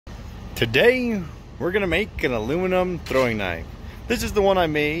Today we're gonna make an aluminum throwing knife. This is the one I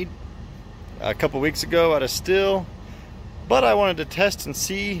made a couple weeks ago out of steel, but I wanted to test and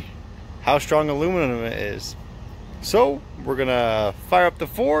see how strong aluminum it is. So we're gonna fire up the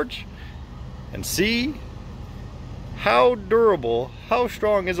forge and see how durable, how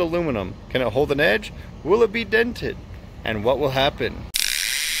strong is aluminum. Can it hold an edge? Will it be dented? And what will happen?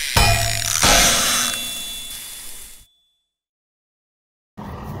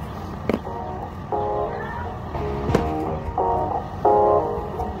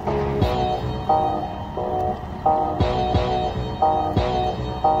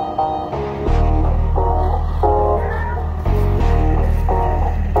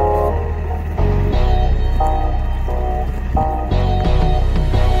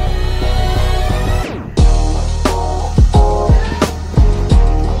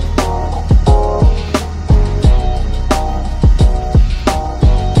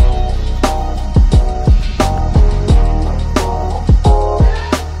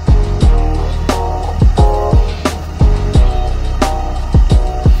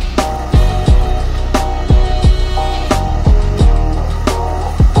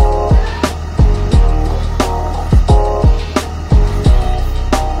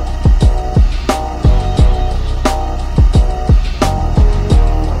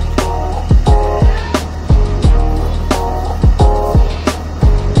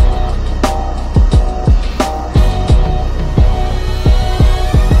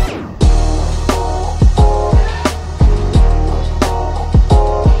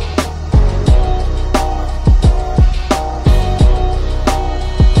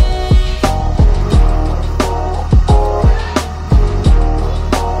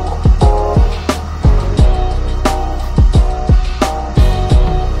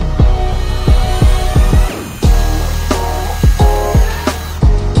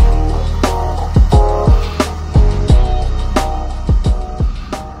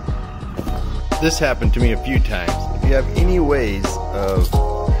 This happened to me a few times. If you have any ways of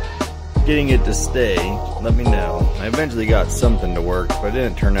getting it to stay, let me know. I eventually got something to work, but it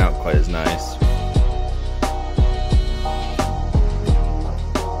didn't turn out quite as nice.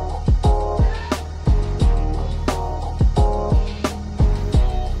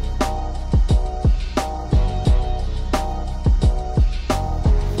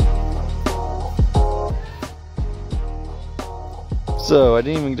 So I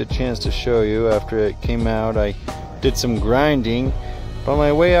didn't even get a chance to show you. After it came out, I did some grinding. But on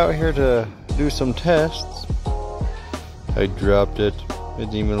my way out here to do some tests, I dropped it. It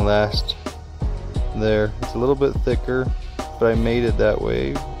didn't even last there. It's a little bit thicker, but I made it that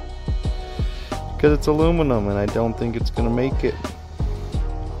way because it's aluminum and I don't think it's gonna make it.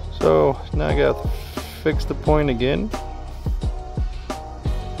 So now I gotta fix the point again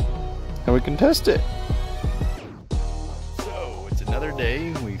and we can test it. Another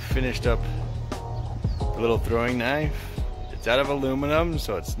day, we finished up the little throwing knife. It's out of aluminum,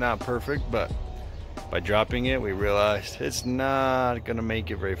 so it's not perfect, but by dropping it, we realized it's not gonna make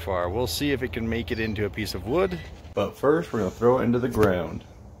it very far. We'll see if it can make it into a piece of wood, but first we're gonna throw it into the ground.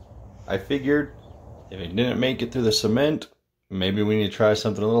 I figured if it didn't make it through the cement, maybe we need to try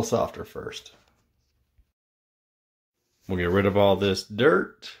something a little softer first. We'll get rid of all this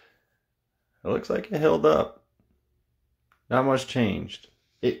dirt. It looks like it held up. Not much changed.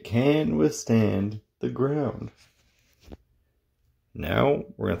 It can withstand the ground. Now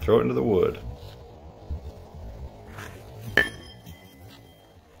we're going to throw it into the wood.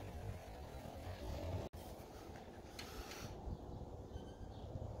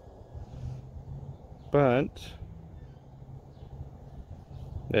 But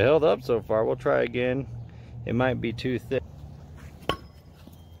it held up so far. We'll try again. It might be too thick.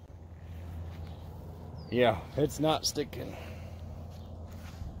 Yeah, it's not sticking.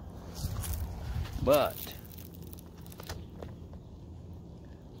 But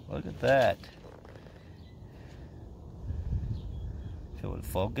look at that. If it would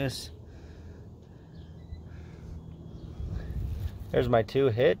focus. There's my two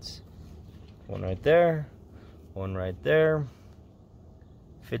hits. One right there, one right there.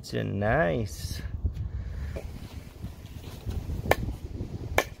 Fits in nice.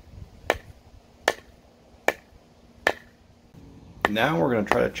 Now we're going to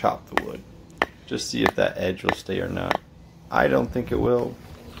try to chop the wood. Just see if that edge will stay or not. I don't think it will,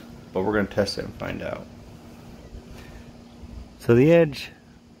 but we're going to test it and find out. So the edge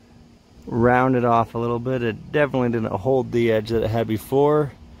rounded off a little bit. It definitely didn't hold the edge that it had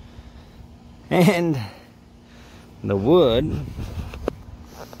before. And the wood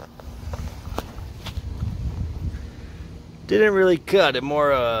Didn't really cut, it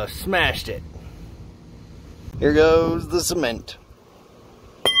more smashed it. Here goes the cement.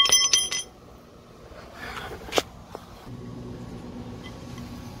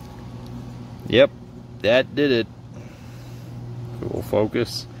 Yep, that did it. We'll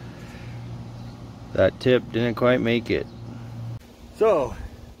focus. That tip didn't quite make it. So,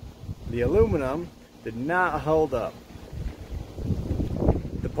 the aluminum did not hold up.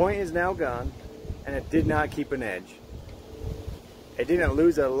 The point is now gone, and it did not keep an edge. It didn't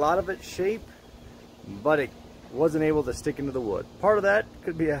lose a lot of its shape, but it wasn't able to stick into the wood. Part of that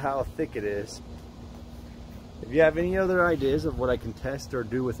could be how thick it is. If you have any other ideas of what I can test or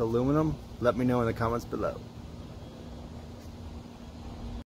do with aluminum, let me know in the comments below.